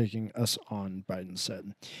now taking us on, Biden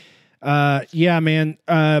said. Yeah, man.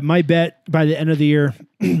 My bet by the end of the year,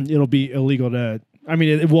 it'll be illegal to. I mean,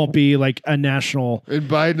 it won't be like a national. And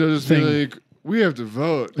Biden will just be like, we have to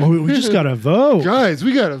vote. Oh, we just got to vote. Guys,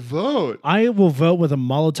 we got to vote. I will vote with a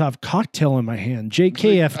Molotov cocktail in my hand.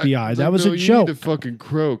 JK FBI. That was a joke. You need to fucking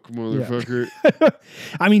croak, motherfucker. Yeah.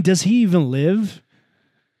 I mean, does he even live?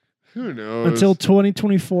 Who knows? Until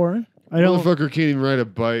 2024? Motherfucker can't even ride a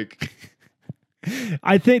bike.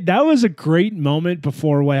 I think that was a great moment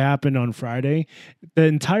before what happened on Friday. The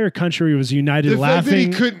entire country was united, laughing.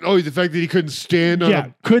 The fact that he couldn't stand on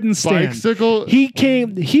a bicycle.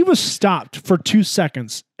 He was stopped for 2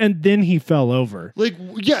 seconds and then he fell over. Like,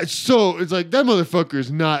 yeah, so it's like that motherfucker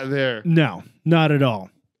is not there. No, not at all.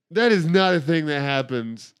 That is not a thing that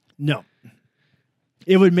happens. No.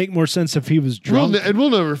 It would make more sense if he was drunk. We'll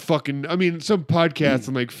never fucking... I mean, some podcasts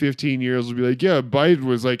in like 15 years will be like, yeah, Biden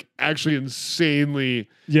was like actually insanely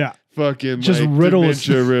fucking just like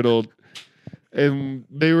dementia riddled. And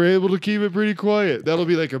they were able to keep it pretty quiet. That'll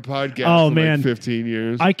be like a podcast in like 15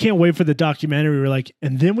 years. I can't wait for the documentary. We're like,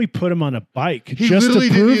 and then we put him on a bike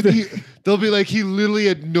they'll be like, he literally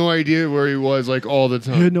had no idea where he was like all the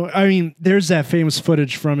time. I mean, there's that famous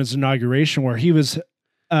footage from his inauguration where he was...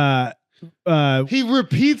 he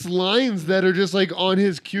repeats lines that are just like on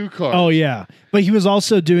his cue card. Oh yeah, but he was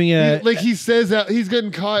also doing he says that he's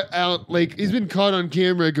getting caught out, like he's been caught on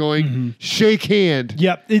camera going shake hand.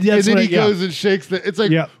 Yep, and then he goes and shakes the. It's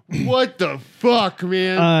like what the fuck,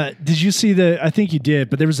 man. Did you see I think you did,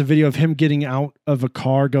 but there was a video of him getting out of a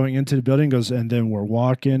car going into the building. Goes and then we're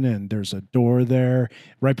walking and there's a door there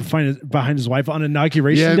right behind his wife on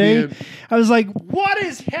inauguration day. Man. I was like, what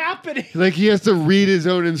is happening? Like he has to read his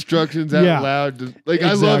own instructions out loud. Like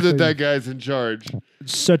exactly. I love that guy's in charge.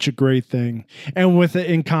 Such a great thing. And with an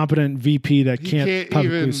incompetent VP that can't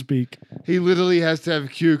publicly speak. He literally has to have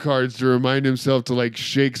cue cards to remind himself to like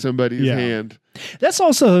shake somebody's hand. That's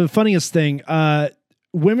also the funniest thing.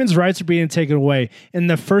 Women's rights are being taken away. And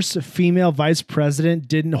the first female vice president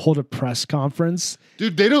didn't hold a press conference.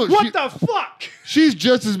 Dude, they don't. What the fuck? She's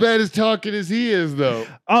just as bad as talking as he is, though.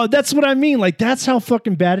 Oh, that's what I mean. Like, that's how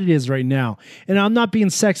fucking bad it is right now. And I'm not being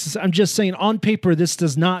sexist. I'm just saying on paper, this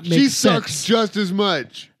does not make sense. She sucks just as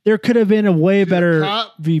much. There could have been a way better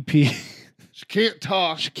VP. She can't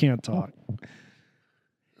talk. She can't talk.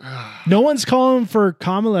 No one's calling for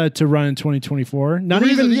Kamala to run in 2024. Not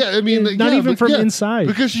even from inside.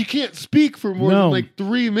 Because she can't speak for more than like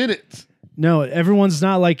 3 minutes. No, everyone's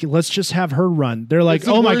not like, let's just have her run. They're like,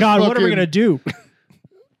 oh my God, what are we going to do?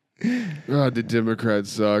 God, the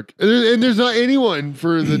Democrats suck. And there's not anyone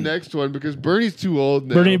for the next one because Bernie's too old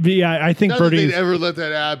now. I think Bernie... they'd ever let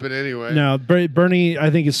that happen anyway. No, Bernie,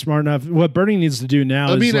 I think, is smart enough. What Bernie needs to do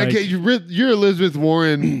now is your Elizabeth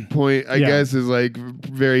Warren point, I guess, is like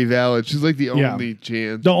very valid. She's like the only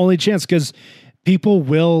chance. The only chance because people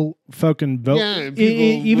will fucking vote. Yeah,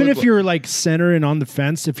 even if you're like center and on the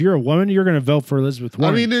fence, if you're a woman, you're going to vote for Elizabeth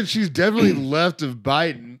Warren. I mean, she's definitely left of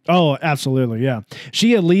Biden. Oh, absolutely. Yeah.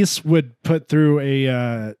 She at least would put through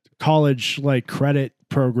a college like credit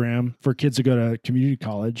program for kids to go to community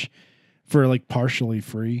college for like partially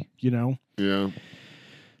free, you know? Yeah.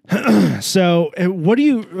 So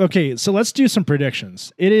so let's do some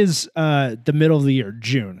predictions. It is the middle of the year,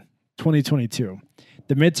 June 2022.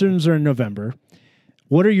 The midterms are in November.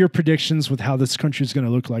 What are your predictions with how this country is going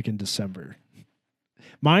to look like in December?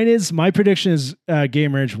 My prediction is gay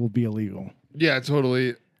marriage will be illegal. Yeah,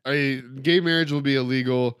 totally. Gay marriage will be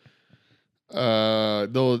illegal. That's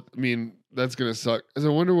gonna suck. I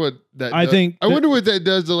wonder what that. I wonder what that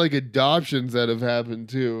does to like adoptions that have happened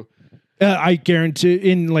too. I guarantee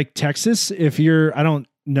in like Texas, if you're, I don't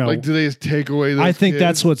know. Like, do they just take away those I think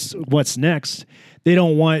kids? that's what's next. They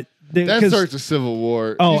don't want. That starts a civil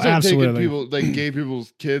war. Oh, absolutely. People like gay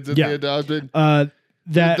people's kids that they adopted.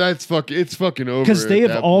 That's fucking. It's fucking over. Because they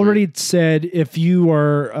have already said if you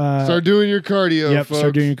are start doing your cardio. Yep, folks.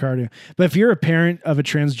 start doing your cardio. But if you're a parent of a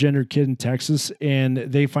transgender kid in Texas and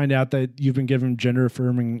they find out that you've been given gender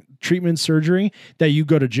affirming treatment surgery, that you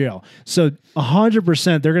go to jail. So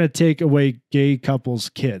 100% they're going to take away gay couples'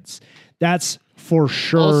 kids. That's for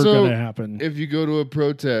sure going to happen. If you go to a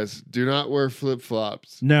protest, do not wear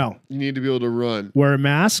flip-flops. No. You need to be able to run. Wear a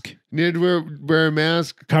mask. You need to wear a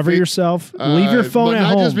mask. Cover yourself. Leave your phone at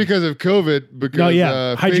home. Not just because of COVID,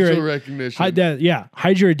 because facial recognition.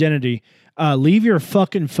 Hide your identity. Leave your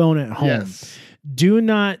fucking phone at home. Yes. Do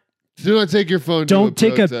not take your phone. Don't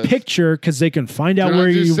take a picture because they can find out where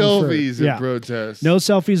you do selfies at protests. No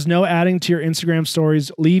selfies. No adding to your Instagram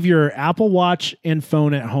stories. Leave your Apple Watch and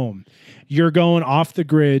phone at home. You're going off the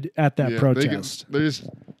grid at that protest. They're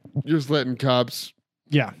just letting cops.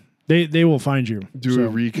 Yeah, they will find you. Do a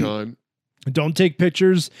recon. Don't take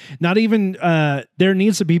pictures. Not even there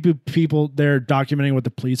needs to be people there documenting what the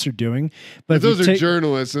police are doing. But those are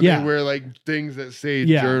journalists, and they wear like things that say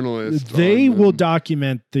journalists. They will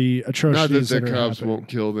document the atrocities. Not that the cops won't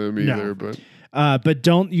kill them either, but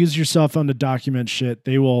don't use your cell phone to document shit.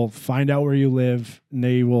 They will find out where you live, and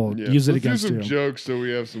they will use it against you. Let's do some jokes so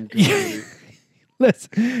we have some comedy.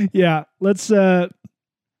 let's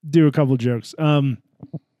do a couple jokes.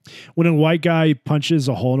 When a white guy punches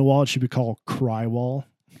a hole in a wall, it should be called cry wall.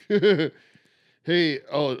 Hey,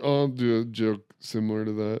 I'll do a joke similar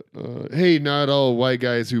to that. Hey, not all white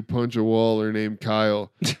guys who punch a wall are named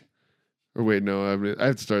Kyle. Or wait, no, I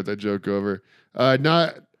have to start that joke over.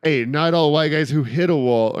 Not all white guys who hit a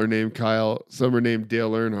wall are named Kyle. Some are named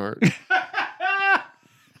Dale Earnhardt.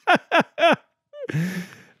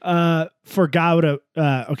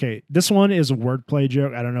 Okay, this one is a wordplay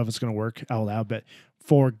joke. I don't know if it's going to work out loud, but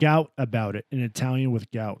forgout about it in Italian with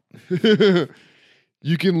gout.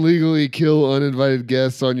 You can legally kill uninvited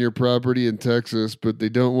guests on your property in Texas, but they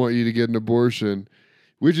don't want you to get an abortion,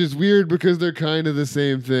 which is weird because they're kind of the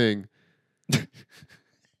same thing.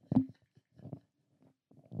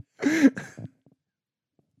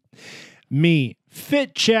 Me,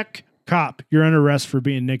 fit check, cop. You're under arrest for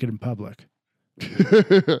being naked in public.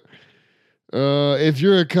 If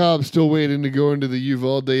you're a cop still waiting to go into the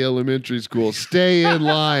Uvalde Elementary School, stay in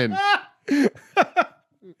line.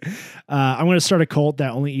 I'm going to start a cult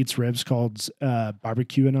that only eats ribs called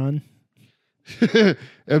Barbecue-anon.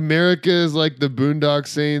 America is like the Boondock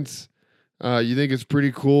Saints. You think it's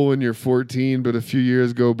pretty cool when you're 14, but a few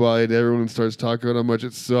years go by and everyone starts talking about how much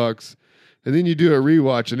it sucks. And then you do a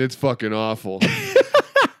rewatch and it's fucking awful.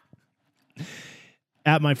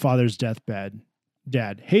 At my father's deathbed,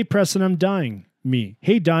 Dad, hey, Preston, I'm dying. Me,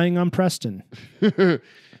 hey, dying, I'm Preston.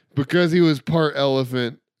 Because he was part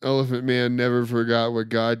elephant. Elephant Man never forgot what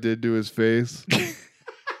God did to his face.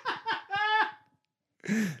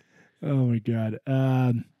 Oh, my God.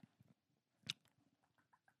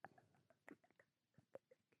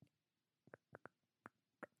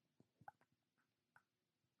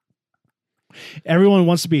 Everyone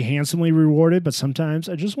wants to be handsomely rewarded, but sometimes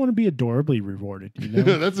I just want to be adorably rewarded. You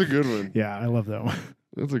know? That's a good one. Yeah, I love that one.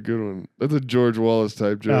 That's a good one. That's a George Wallace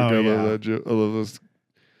type joke. I love that joke. I love this.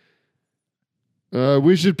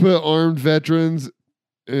 We should put armed veterans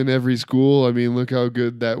in every school. I mean, look how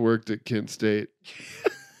good that worked at Kent State.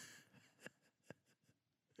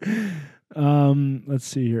 Let's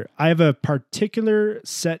see here. I have a particular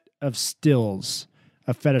set of stills,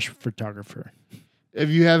 a fetish photographer. If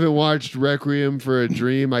you haven't watched Requiem for a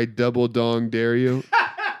Dream, I double dong dare you.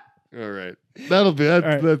 All right. That'll be that.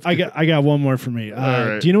 Right. That's I got one more for me.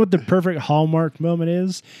 Right. Do you know what the perfect Hallmark moment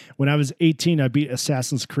is? When I was 18, I beat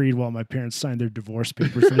Assassin's Creed while my parents signed their divorce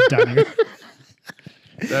papers in the dining room.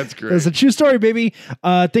 That's great. It's a true story, baby.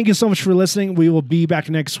 Thank you so much for listening. We will be back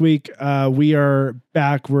next week. We are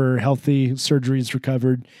back. We're healthy. Surgery's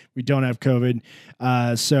recovered. We don't have COVID.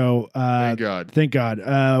 Thank God.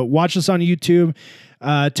 Watch us on YouTube.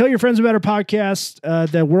 Tell your friends about our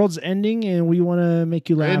podcast. The world's ending, and we want to make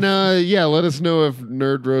you laugh. And let us know if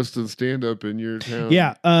Nerd Roast and stand up in your town.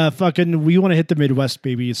 Yeah, we want to hit the Midwest,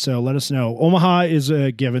 baby. So let us know. Omaha is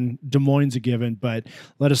a given. Des Moines a given, but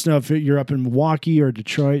let us know if you're up in Milwaukee or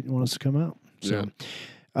Detroit and want us to come out. So.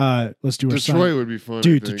 Let's do Detroit would be fun,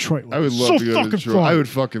 dude. Detroit, I would love to go to Detroit. Fun. I would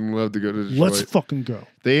fucking love to go to Detroit. Let's fucking go.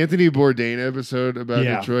 The Anthony Bourdain episode about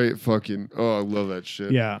Detroit, I love that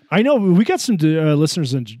shit. Yeah, I know we got some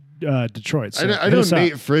listeners in Detroit. So I know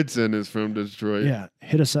Nate Fritzen is from Detroit. Yeah,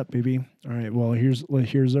 hit us up, baby. All right, well here's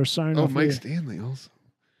our sign. Oh, Mike Stanley also.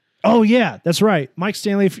 Oh yeah, that's right, Mike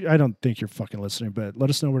Stanley. I don't think you're fucking listening, but let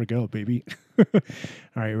us know where to go, baby. All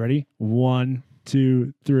right, ready? 1,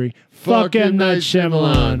 2, 3. Fucking Night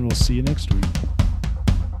Shyamalan. We'll see you next week.